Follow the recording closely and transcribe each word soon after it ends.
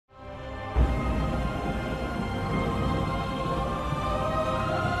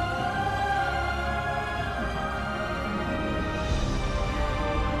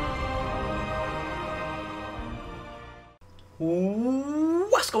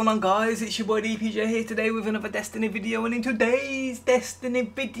What's going on, guys? It's your boy DPJ here today with another Destiny video, and in today's Destiny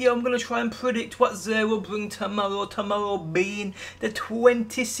video I'm going to try and predict what Xur will bring tomorrow being the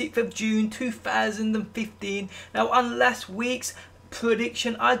 26th of June 2015. Now, on last week's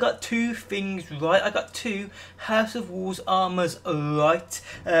prediction I got two things right. I got two House of Wolves armors right.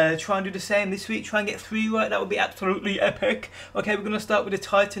 Try and do the same this week, try and get three right. That would be absolutely epic. Okay, we're going to start with the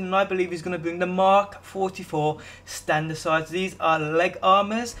Titan, and I believe he's going to bring the Mark 44 standard size. These are leg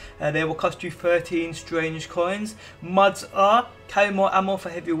armors. They will cost you 13 strange coins. Mods are carry more ammo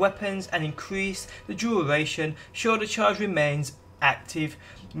for heavy weapons and increase the duration. Shoulder charge remains active.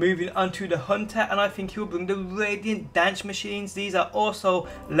 Moving on to the Hunter, and I think he'll bring the Radiant Dance Machines. These are also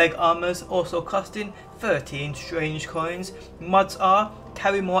leg armors, also costing 13 strange coins. Mods are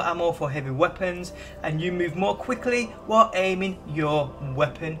carry more ammo for heavy weapons, and you move more quickly while aiming your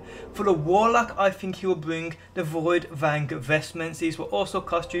weapon. For the Warlock, I think he will bring the Void Vang Vestments. These will also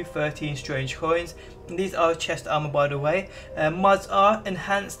cost you 13 strange coins. And these are chest armor, by the way. Mods are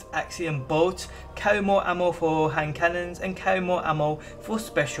enhanced Axiom Bolt, carry more ammo for hand cannons, and carry more ammo for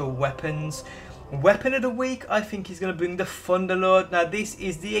special weapons. Weapon of the week, I think he's going to bring the Thunderlord. Now, this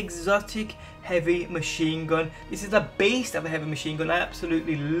is the exotic heavy machine gun. This is the beast of a heavy machine gun. I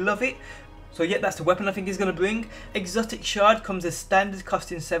absolutely love it. So yeah, that's the weapon I think he's going to bring. Exotic Shard comes as standard,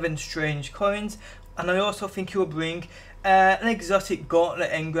 costing 7 strange coins. And I also think he'll bring an exotic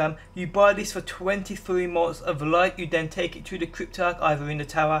Gauntlet Engram. You buy this for 23 motes of light. You then take it to the Cryptarch, either in the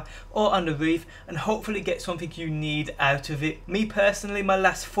tower or on the reef, and hopefully get something you need out of it. Me personally, my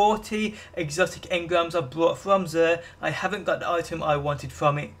last 40 exotic engrams I brought from Xur, I haven't got the item I wanted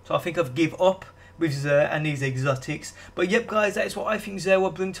from it, so I think I've give up with Xur and these exotics. But yep, guys, that is what I think Xur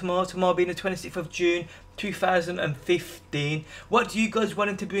will bring tomorrow being the 26th of June 2015. What do you guys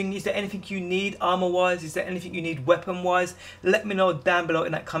want him to bring? Is there anything you need armor wise? Is there anything you need weapon wise? Let me know down below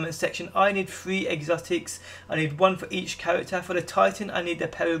in that comment section. I need 3 exotics. I need 1 for each character. For the Titan, I need the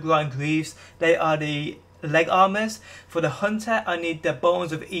Peregrine Greaves. They are the leg armors. For the Hunter, I need the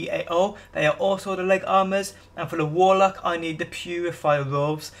Bones of EAO. They are also the leg armors. And for the Warlock, I need the Purifier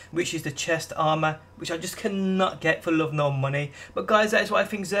Robes, which is the chest armor, which I just cannot get for love nor money. But guys, that is what I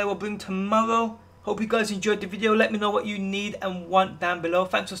think Xur will bring tomorrow. Hope you guys enjoyed the video. Let me know what you need and want down below.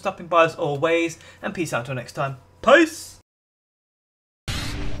 Thanks for stopping by as always, and peace out until next time. Peace!